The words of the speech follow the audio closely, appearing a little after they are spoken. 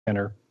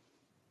center.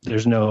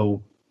 There's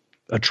no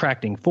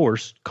attracting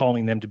force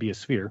calling them to be a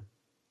sphere.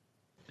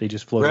 They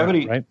just float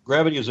around, right?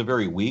 Gravity is a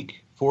very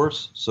weak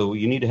force, so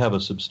you need to have a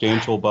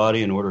substantial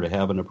body in order to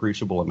have an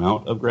appreciable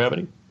amount of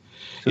gravity.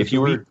 So if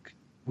you were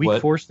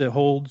weak force that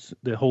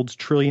holds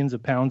trillions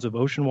of pounds of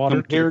ocean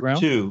water to the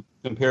ground?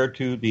 Compared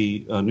to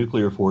the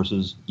nuclear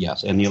forces,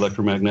 yes, and the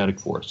electromagnetic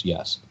force,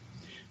 yes.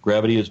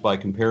 Gravity is, by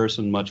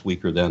comparison, much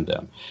weaker than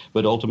them,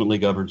 but ultimately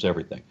governs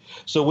everything.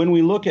 So when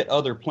we look at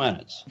other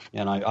planets,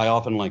 and I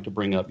often like to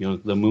bring up,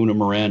 the moon of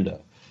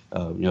Miranda,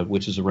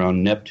 which is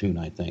around Neptune,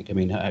 I think. I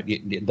mean,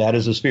 that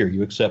is a sphere.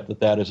 You accept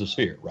that is a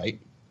sphere, right?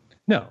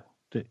 No.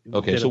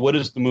 Okay, so what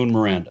is the moon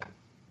Miranda?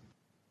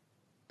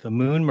 The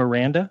moon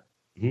Miranda?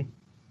 Mm-hmm.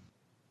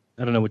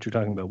 I don't know what you're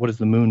talking about. What is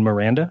the moon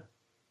Miranda?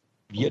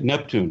 Yeah,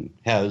 Neptune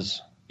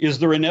has. Is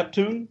there a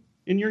Neptune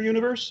in your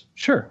universe?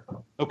 Sure.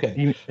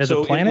 Okay. As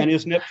a planet? And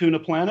is Neptune a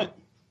planet?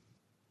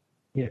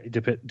 Yeah,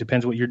 it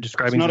depends what you're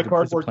describing. It's not a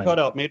cardboard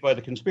cutout made by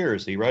the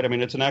conspiracy, right? I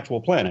mean, it's an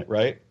actual planet,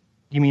 right?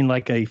 You mean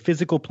like a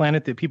physical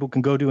planet that people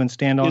can go to and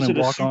stand on and walk on?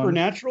 Is it a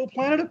supernatural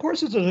planet? Of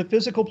course, it's a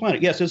physical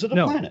planet. Yes, is it a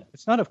planet?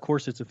 It's not. Of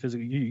course, it's a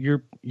physical.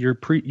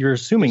 You're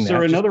assuming that. Is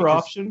there another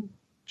option?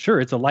 Sure,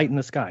 it's a light in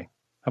the sky.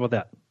 How about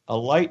that? A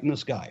light in the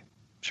sky.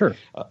 Sure.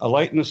 A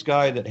light in the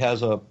sky that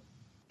has a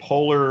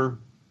polar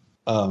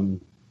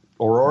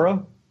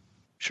aurora.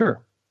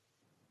 Sure.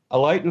 A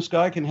light in the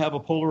sky can have a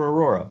polar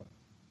aurora.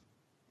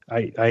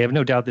 I have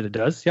no doubt that it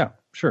does. Yeah,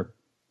 sure.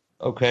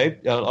 Okay,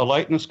 a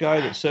light in the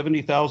sky that's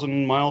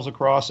 70,000 miles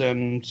across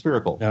and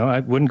spherical. No, I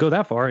wouldn't go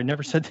that far. I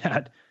never said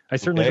that. I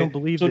certainly don't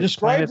believe that. So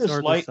describe this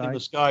light in the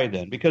sky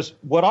then, because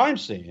what I'm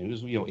seeing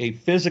is a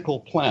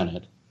physical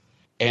planet,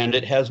 and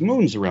it has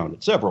moons around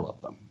it, several of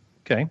them.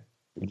 Okay.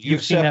 You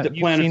accept that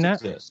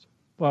planets exist?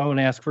 Well, I want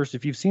to ask first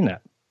if you've seen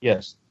that.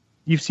 Yes.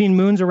 You've seen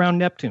moons around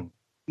Neptune?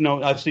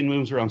 No, I've seen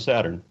moons around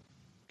Saturn.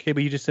 Okay,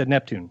 but you just said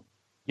Neptune.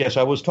 Yes,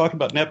 I was talking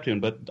about Neptune,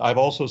 but I've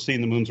also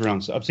seen the moons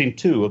around. I've seen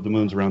 2 of the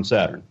moons around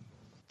Saturn.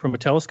 From a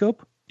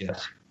telescope?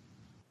 Yes.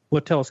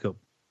 What telescope?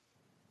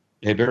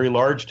 A very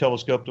large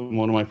telescope that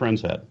one of my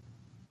friends had.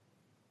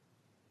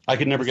 I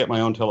could never get my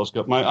own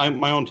telescope.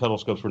 My own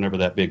telescopes were never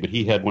that big, but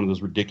he had one of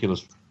those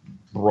ridiculous,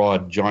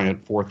 broad,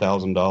 giant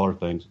 $4,000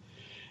 things.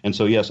 And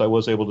so, yes, I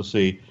was able to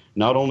see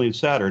not only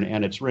Saturn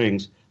and its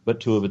rings, but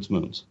 2 of its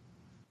moons.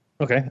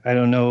 Okay. I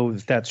don't know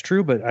if that's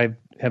true, but I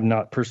have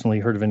not personally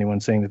heard of anyone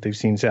saying that they've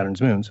seen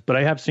Saturn's moons. But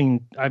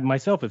I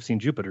myself have seen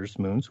Jupiter's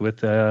moons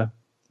with a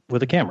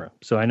camera.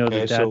 So I know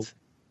that's...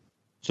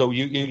 So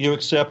you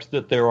accept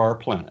that there are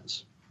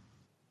planets?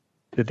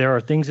 That there are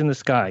things in the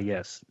sky,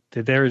 yes.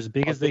 That they're as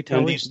big as they tell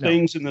us? And these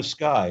things in the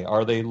sky,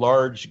 are they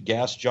large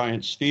gas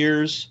giant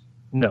spheres?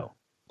 No.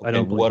 Okay, I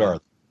don't believe what are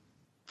they?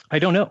 I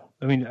don't know.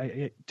 I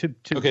mean,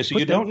 okay, so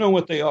you don't know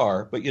what they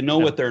are, but you know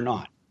what they're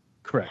not.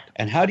 Correct.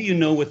 And how do you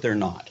know what they're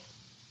not?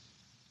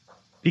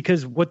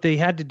 Because what they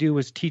had to do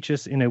was teach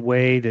us in a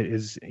way that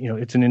is,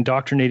 it's an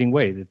indoctrinating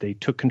way, that they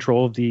took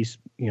control of these,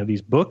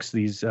 these books,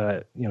 these,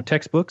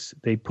 textbooks.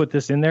 They put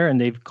this in there, and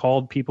they've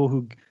called people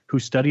who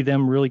study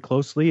them really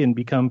closely and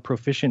become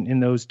proficient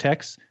in those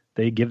texts.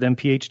 They give them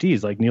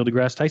PhDs, like Neil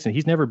deGrasse Tyson.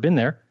 He's never been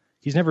there.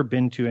 He's never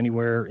been to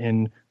anywhere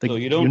in the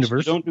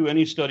universe. So you don't do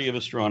any study of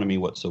astronomy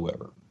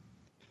whatsoever.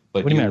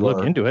 But what do you mean? I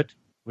look into it.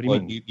 What do you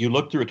mean? You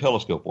look through a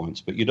telescope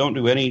once, but you don't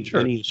do any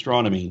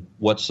astronomy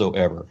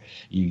whatsoever.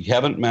 You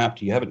haven't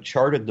mapped, you haven't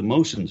charted the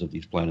motions of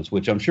these planets,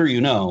 which I'm sure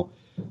you know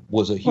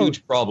was a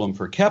huge problem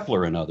for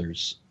Kepler and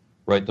others,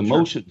 right? The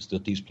motions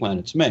that these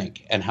planets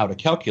make and how to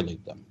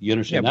calculate them. You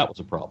understand that was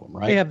a problem,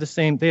 right? They have the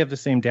same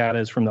data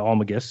as from the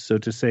Almagest. So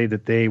to say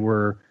that they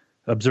were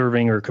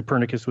observing, or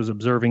Copernicus was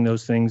observing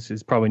those things,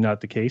 is probably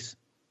not the case.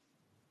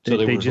 So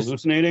they were just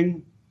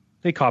hallucinating?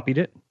 They copied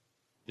it.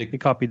 They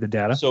copied the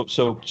data.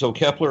 So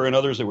Kepler and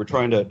others that were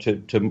trying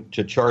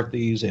to chart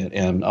these,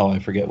 and I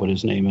forget what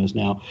his name is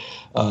now.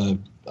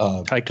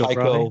 Tycho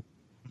Brahe.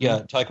 Yeah,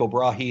 Tycho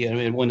Brahe.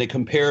 And when they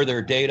compare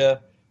their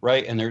data,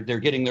 right, and they're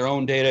getting their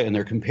own data and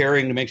they're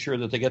comparing to make sure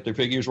that they get their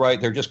figures right,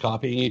 they're just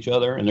copying each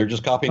other, and they're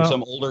just copying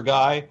some older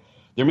guy.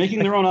 They're making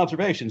their own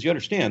observations. You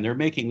understand? They're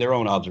making their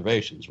own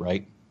observations,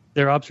 right?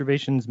 Their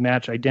observations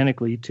match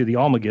identically to the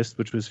Almagest,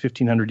 which was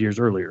 1,500 years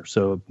earlier.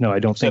 So, no, I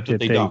don't think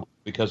that they don't,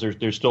 because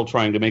they're still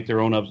trying to make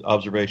their own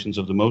observations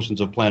of the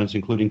motions of planets,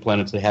 including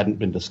planets that hadn't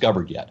been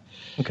discovered yet,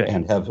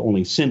 and have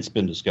only since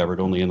been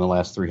discovered, only in the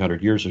last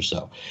 300 years or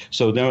so.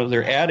 So now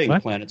they're adding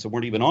planets that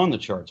weren't even on the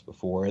charts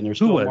before, and they're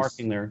still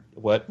marking their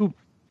what?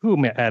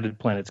 Who added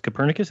planets?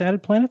 Copernicus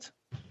added planets?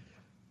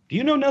 Do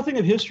you know nothing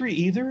of history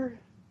either?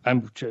 I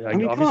mean,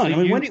 come on. I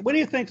mean, when do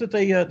you think that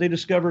they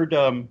discovered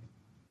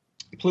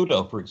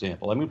Pluto, for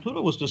example? I mean,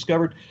 Pluto was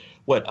discovered,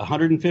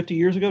 150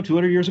 years ago,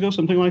 200 years ago,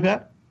 something like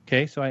that?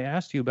 Okay, so I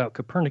asked you about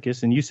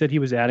Copernicus, and you said he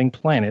was adding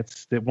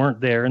planets that weren't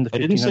there in the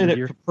 1500 years. I didn't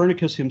say that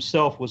Copernicus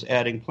himself was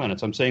adding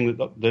planets. I'm saying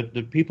that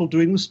the people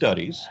doing the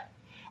studies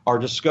are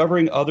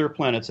discovering other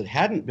planets that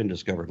hadn't been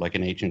discovered, like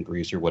in ancient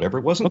Greece or whatever.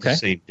 It wasn't the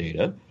same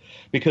data,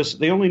 because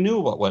they only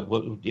knew about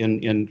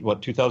in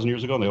 2,000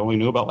 years ago, they only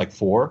knew about like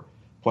 4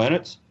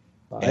 planets.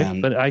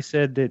 But I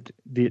said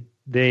that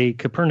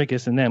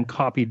Copernicus and them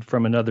copied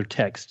from another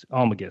text,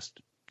 Almagest.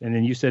 And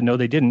then you said, no,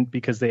 they didn't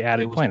because they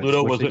added planets.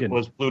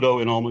 Was Pluto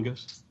in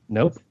Almagest?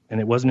 Nope. And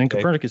it wasn't in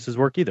Copernicus's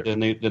work either. Then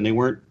they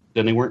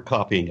weren't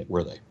copying it,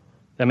 were they?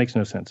 That makes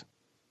no sense.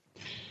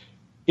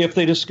 If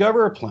they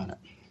discover a planet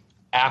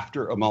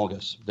after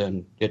Amalgus,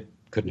 then it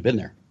couldn't have been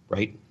there,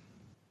 right?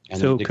 And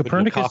so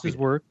Copernicus's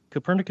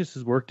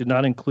work did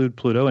not include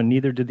Pluto, and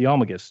neither did the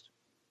Almagest.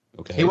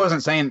 Okay. He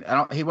wasn't saying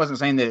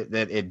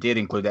that it did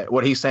include that.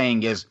 What he's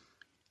saying is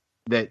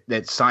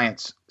that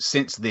science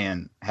since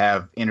then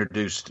have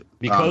introduced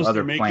because other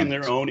they're making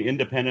planets. their own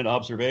independent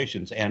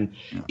observations, and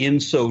in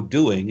so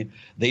doing,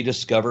 they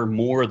discover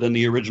more than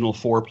the original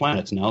 4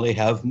 planets. Now they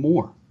have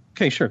more.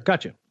 Okay, sure,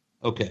 gotcha.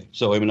 Okay,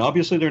 so I mean,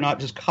 obviously they're not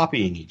just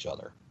copying each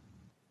other.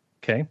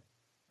 Okay.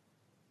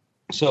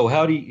 So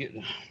how do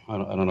you? I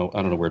don't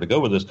know where to go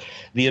with this.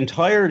 The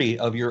entirety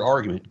of your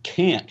argument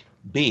can't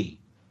be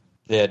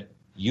that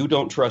you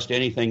don't trust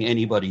anything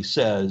anybody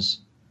says,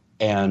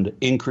 and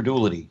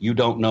incredulity. You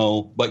don't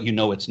know, but you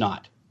know it's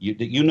not.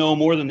 You know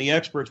more than the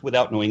experts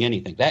without knowing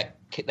anything.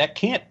 That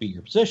can't be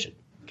your position.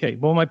 Okay,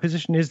 well, my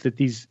position is that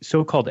these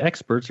so-called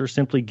experts are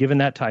simply given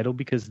that title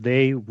because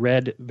they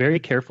read very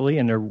carefully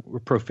and are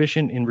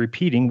proficient in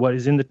repeating what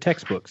is in the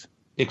textbooks.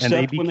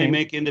 Except when they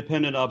make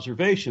independent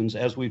observations,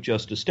 as we've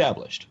just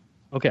established.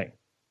 Okay,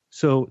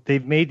 so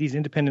they've made these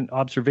independent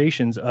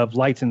observations of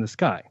lights in the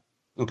sky.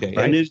 Okay,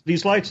 right? And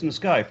these lights in the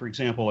sky, for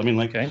example, I mean,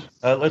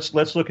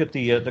 let's look at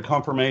the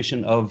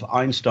confirmation of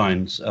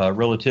Einstein's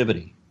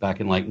relativity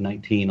back in like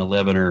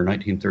 1911 or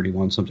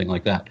 1931, something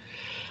like that,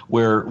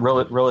 where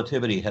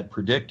relativity had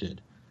predicted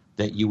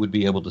that you would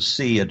be able to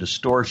see a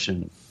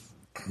distortion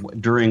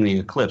during the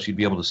eclipse. You'd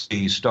be able to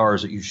see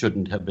stars that you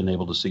shouldn't have been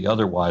able to see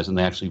otherwise, and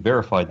they actually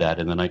verified that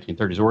in the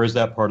 1930s. Or is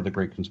that part of the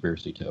Great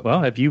Conspiracy too?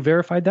 Well, have you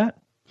verified that?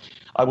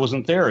 I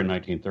wasn't there in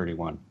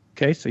 1931.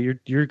 Okay, so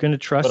you're going to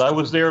trust. But I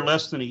was there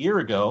less than a year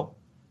ago,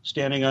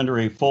 standing under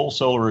a full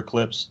solar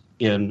eclipse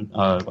in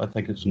I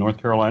think it's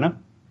North Carolina.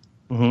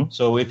 Mm-hmm.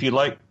 So if you'd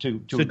like to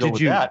go with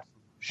that,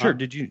 sure.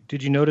 Did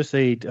you notice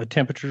a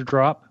temperature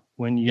drop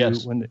when you?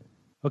 Yes.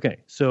 Okay,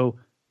 so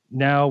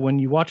now when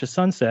you watch a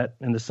sunset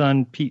and the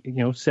sun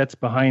sets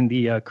behind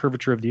the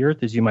curvature of the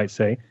Earth, as you might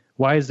say,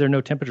 why is there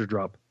no temperature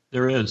drop?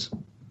 There is.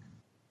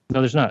 No,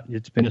 there's not.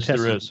 It's been tested.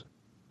 There is.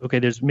 Okay,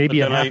 there's maybe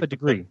half a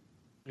degree.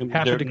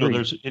 Half a degree.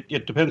 No,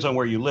 it depends on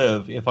where you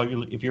live.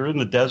 If you're in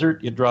the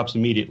desert, it drops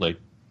immediately.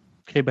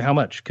 Okay, but how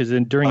much? Because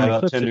during an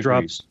eclipse, it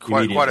drops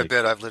quite a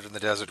bit. I've lived in the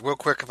desert. Real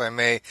quick, if I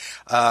may,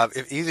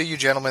 if either you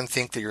gentlemen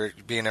think that you're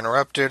being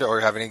interrupted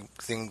or have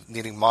anything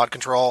needing mod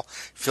control,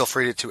 feel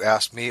free to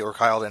ask me or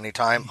Kyle at any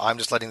time. I'm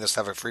just letting this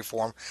have a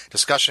free-form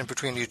discussion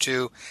between you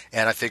two,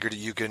 and I figured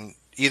you can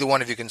either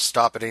one of you can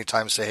stop at any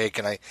time and say, "Hey,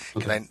 can I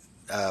get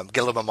a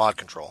little bit of mod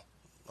control?"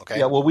 Okay.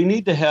 Yeah. Well, we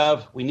need to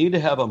have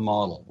a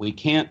model. We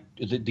can't.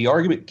 The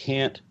argument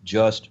can't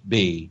just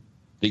be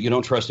that you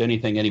don't trust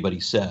anything anybody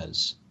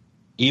says.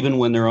 Even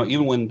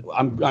when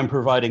I'm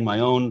providing my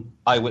own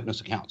eyewitness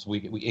accounts,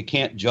 it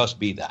can't just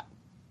be that.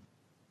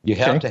 You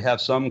have to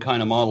have some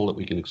kind of model that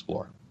we can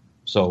explore.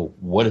 So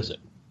what is it?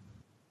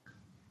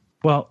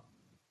 Well,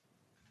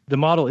 the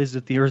model is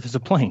that the Earth is a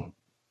plane,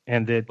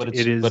 and that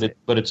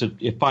it's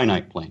a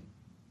finite plane.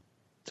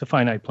 It's a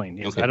finite plane.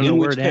 Yes. Okay. I don't know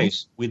where it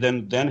ends. We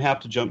then have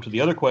to jump to the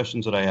other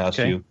questions that I asked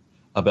you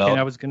about. And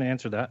I was going to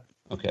answer that.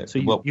 Okay. So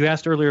you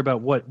asked earlier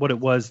about what it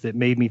was that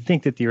made me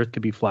think that the Earth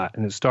could be flat,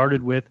 and it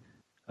started with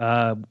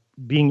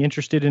being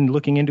interested in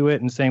looking into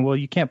it and saying, well,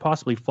 you can't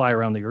possibly fly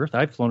around the Earth.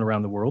 I've flown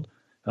around the world.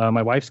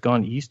 My wife's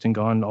gone east and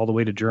gone all the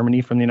way to Germany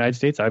from the United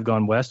States. I've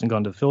gone west and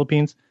gone to the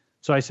Philippines.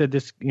 So I said,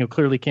 this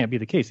clearly can't be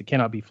the case. It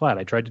cannot be flat.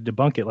 I tried to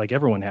debunk it like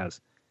everyone has.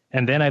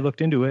 And then I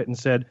looked into it and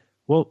said,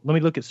 well, let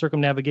me look at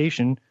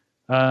circumnavigation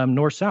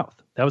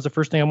north-south. That was the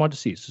first thing I wanted to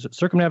see. So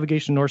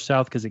circumnavigation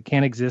north-south, because it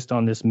can't exist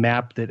on this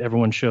map that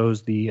everyone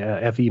shows, the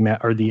FE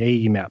map or the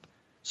AE map.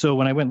 So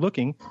when I went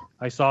looking,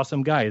 I saw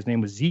some guy. His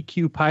name was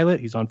ZQ Pilot.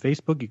 He's on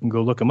Facebook. You can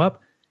go look him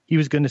up. He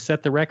was going to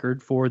set the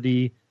record for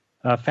the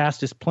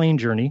fastest plane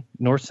journey,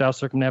 north-south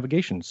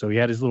circumnavigation. So he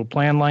had his little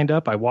plan lined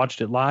up. I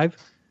watched it live.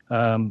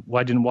 I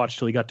didn't watch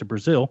till he got to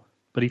Brazil,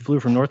 but he flew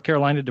from North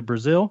Carolina to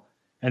Brazil,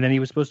 and then he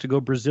was supposed to go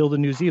Brazil to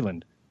New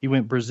Zealand. He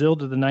went Brazil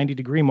to the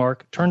 90-degree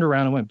mark, turned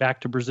around and went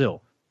back to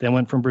Brazil. Then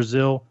went from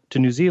Brazil to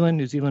New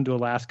Zealand to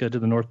Alaska, to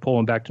the North Pole,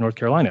 and back to North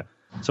Carolina.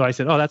 So I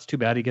said, oh, that's too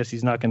bad. I guess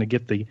he's not going to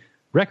get the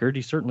record.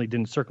 He certainly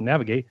didn't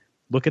circumnavigate.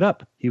 Look it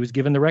up. He was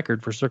given the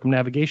record for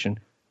circumnavigation,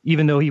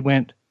 even though he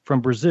went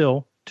from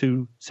Brazil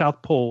to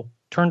South Pole,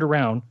 turned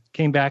around,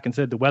 came back and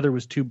said the weather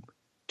was too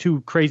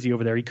crazy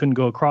over there. He couldn't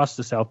go across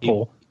the South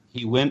Pole.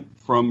 He went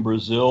from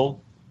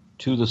Brazil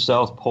to the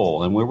South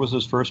Pole. And where was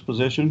his first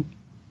position?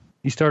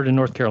 He started in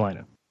North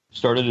Carolina.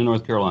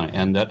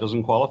 And that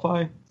doesn't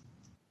qualify?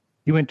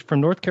 He went from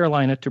North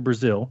Carolina to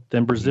Brazil,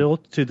 then Brazil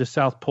to the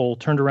South Pole,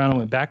 turned around and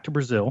went back to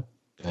Brazil,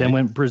 then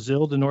went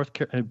Brazil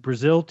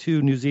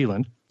to New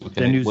Zealand,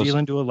 then New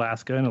Zealand to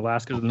Alaska, and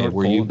Alaska to the North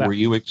Pole.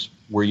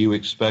 Were you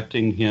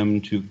expecting him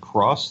to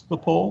cross the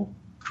pole?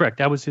 Correct.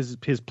 That was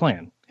his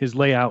plan. his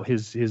layout,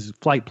 his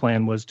flight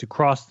plan was to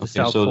cross the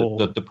South Pole.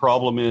 So the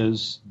problem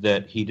is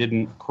that he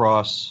didn't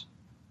cross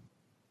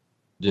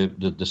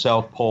the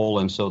South Pole,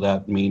 and so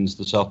that means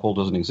the South Pole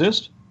doesn't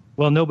exist?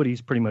 Well, nobody's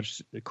pretty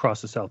much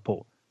crossed the South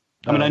Pole.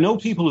 I mean, I know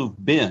people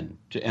who've been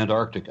to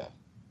Antarctica.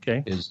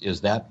 Okay.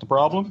 Is that the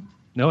problem?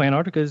 No,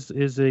 Antarctica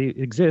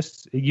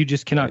exists. You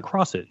just cannot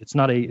cross it. It's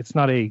not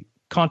a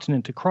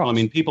continent to cross. Well, I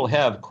mean, people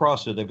have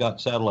crossed it. They've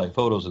got satellite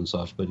photos and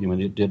such, but I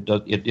mean, it takes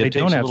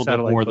a little bit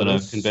more than a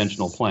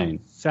conventional plane.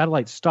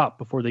 Satellites stop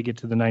before they get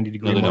to the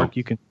 90-degree mark.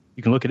 Don't.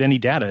 You can look at any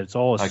data. It's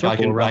all a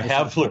circle around. I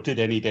have looked at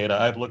any data.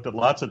 I've looked at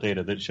lots of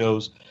data that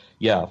shows,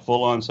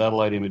 full-on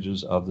satellite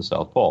images of the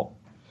South Pole.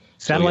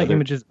 Satellite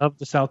images of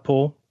the South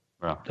Pole.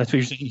 Yeah. That's what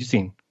you're saying. You've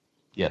seen.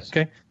 Yes.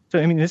 Okay. So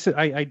I mean, this is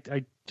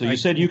So you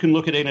said you can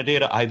look at any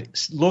data. I've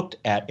looked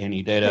at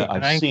any data. Okay,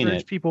 I've seen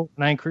it.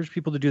 I encourage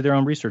people to do their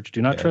own research.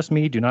 Do not trust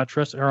me. Do not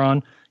trust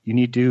Aron. You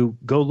need to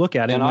go look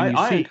at it. And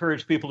I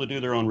encourage people to do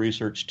their own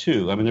research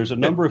too. I mean, there's a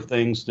number of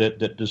things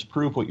that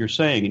disprove what you're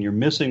saying, and you're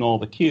missing all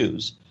the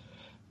cues.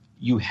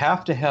 You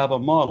have to have a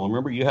model.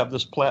 Remember, you have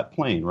this flat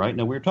plane, right?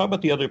 Now, we were talking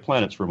about the other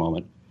planets for a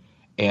moment,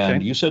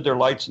 and you said there are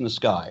lights in the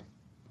sky.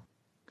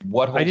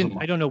 What holds them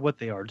up? I don't know what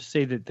they are. To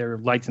say that there are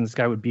lights in the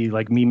sky would be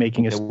like me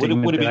making a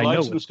statement. Would it be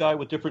lights in the sky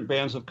with different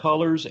bands of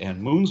colors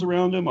and moons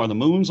around them? Are the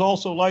moons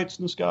also lights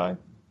in the sky?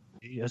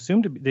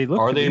 Assume to be. They look.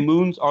 Are they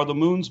moons? Are the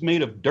moons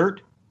made of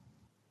dirt?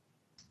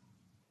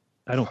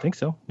 I don't think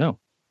so. No.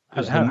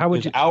 How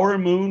would you? Is our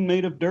moon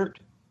made of dirt?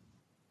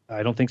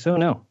 I don't think so.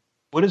 No.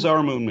 What is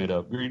our moon made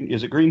of?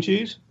 Is it green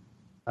cheese?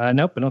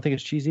 Nope. I don't think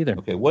it's cheese either.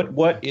 Okay.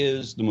 What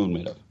is the moon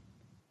made of?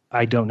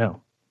 I don't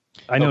know.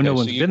 I know no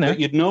one's been there.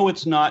 You'd know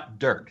it's not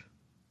dirt.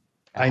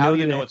 How do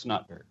you know it's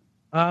not dirt?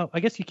 I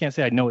guess you can't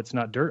say I know it's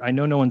not dirt. I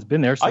know no one's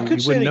been there, so I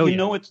could you wouldn't say that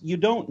know. You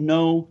don't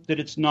know that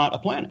it's not a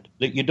planet.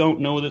 That you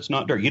don't know that it's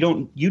not dirt. You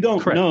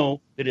don't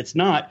know that it's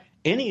not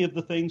any of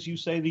the things you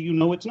say that you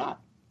know it's not,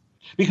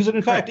 because it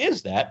in fact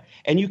is that.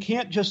 And you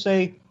can't just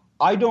say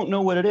I don't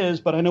know what it is,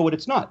 but I know what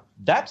it's not.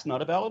 That's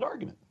not a valid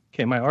argument.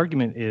 Okay, my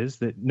argument is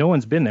that no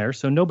one's been there,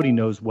 so nobody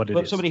knows what it is.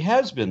 But somebody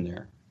has been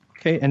there.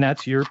 Okay, and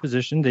that's your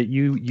position, that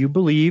you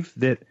believe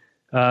that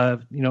in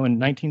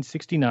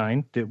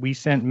 1969 that we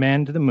sent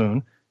men to the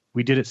moon.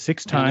 We did it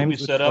 6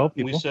 times.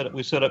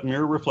 We set up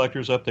mirror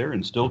reflectors up there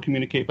and still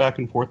communicate back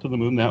and forth to the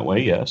moon that way.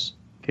 Yes.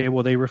 Okay.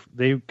 Well,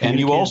 they and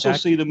you also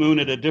see the moon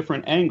at a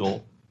different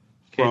angle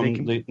from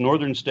the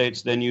northern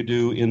states than you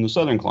do in the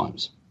southern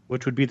climes.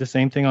 Which would be the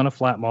same thing on a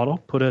flat model.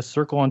 Put a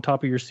circle on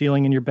top of your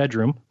ceiling in your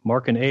bedroom.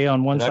 Mark an A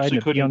on one side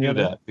and a B on the other. Actually, couldn't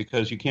do that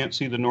because you can't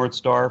see the North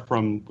Star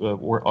from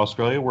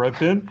Australia, where I've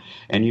been,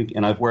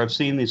 where I've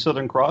seen the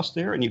Southern Cross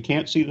there, and you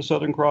can't see the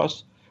Southern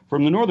Cross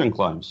from the northern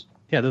climes.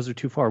 Yeah, those are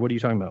too far. What are you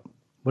talking about?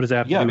 What does that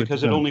have to do with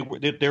because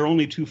they're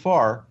only too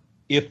far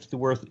if the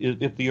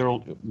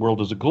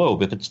world is a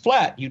globe. If it's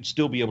flat, you'd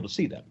still be able to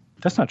see them.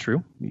 That's not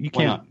true. You can't.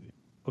 Why not?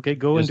 Okay,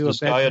 go into the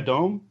sky a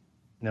dome?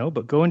 No,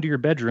 but go into your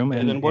bedroom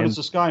and then what is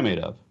the sky made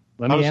of?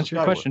 Let me answer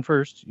your question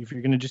first. If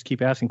you're going to just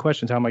keep asking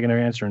questions, how am I going to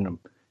answer them?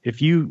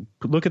 If you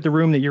look at the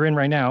room that you're in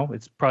right now,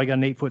 it's probably got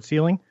an 8-foot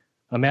ceiling.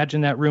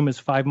 Imagine that room is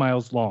 5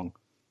 miles long.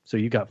 So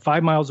you got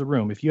 5 miles of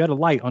room. If you had a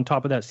light on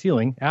top of that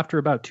ceiling, after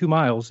about 2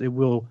 miles, it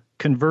will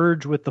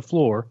converge with the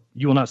floor.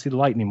 You will not see the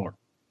light anymore.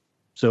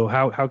 So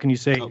how can you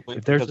say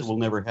it will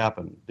never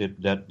happen?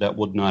 That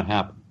would not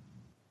happen.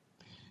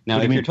 Now,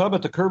 if you're talking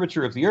about the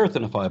curvature of the Earth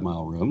in a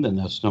 5-mile room, then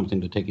that's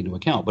something to take into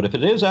account. But if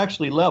it is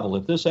actually level,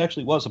 if this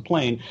actually was a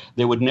plane,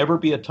 there would never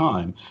be a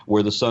time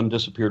where the sun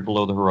disappeared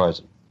below the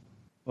horizon.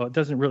 Well, it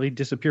doesn't really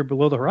disappear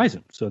below the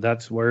horizon, so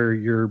that's where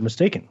you're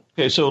mistaken.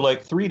 Okay, so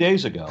like 3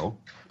 days ago,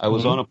 I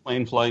was on a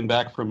plane flying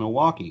back from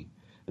Milwaukee,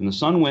 and the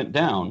sun went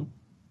down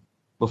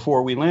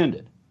before we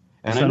landed.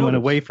 And the sun went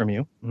away from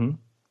you. Mm-hmm.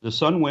 The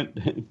sun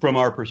went, from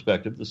our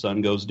perspective, the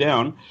sun goes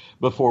down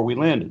before we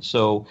landed.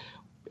 So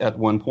at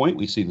one point,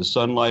 we see the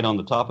sunlight on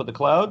the top of the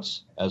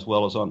clouds as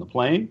well as on the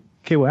plane.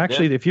 Okay, well,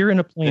 actually, if you're in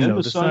a plane, then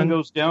the sun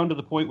goes down to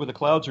the point where the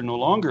clouds are no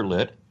longer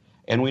lit.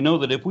 And we know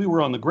that if we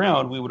were on the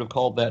ground, we would have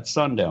called that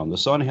sundown. The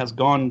sun has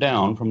gone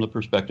down from the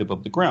perspective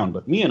of the ground.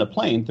 But me in a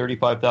plane,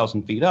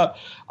 35,000 feet up,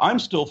 I'm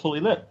still fully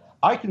lit.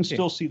 I can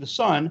still see the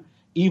sun,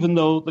 even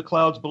though the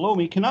clouds below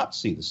me cannot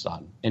see the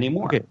sun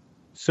anymore. Okay,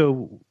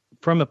 so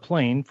from a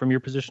plane, from your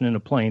position in a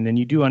plane, then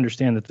you do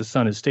understand that the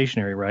sun is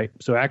stationary, right?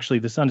 So actually,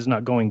 the sun is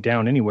not going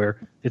down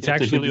anywhere. It's if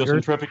actually the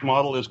heliocentric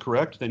model is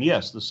correct, then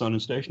yes, the sun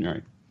is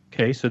stationary.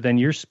 Okay, so then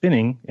you're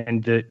spinning,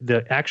 and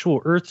the actual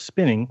Earth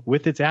spinning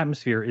with its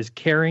atmosphere is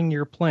carrying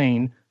your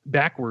plane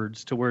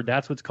backwards to where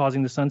that's what's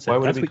causing the sunset. Why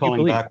would it be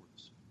calling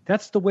backwards?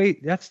 That's the way.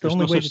 That's the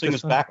only way. There's no such thing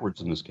as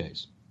backwards in this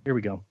case. Here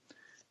we go.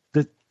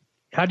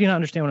 How do you not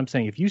understand what I'm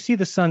saying? If you see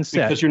the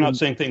sunset, because you're not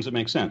saying things that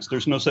make sense.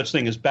 There's no such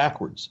thing as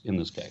backwards in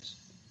this case.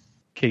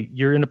 Okay,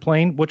 you're in a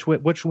plane.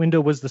 Which window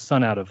was the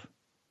sun out of?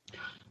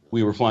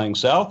 We were flying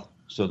south,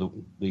 so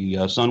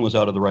the sun was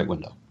out of the right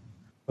window.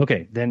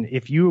 Okay, then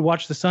if you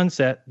watch the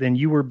sunset, then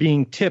you were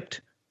being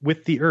tipped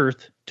with the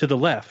Earth to the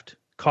left,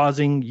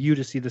 causing you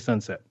to see the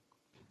sunset.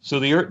 So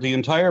the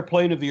entire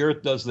plane of the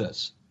Earth does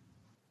this.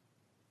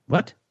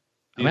 What?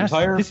 The I'm asking,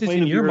 entire this is plane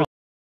in of your the Earth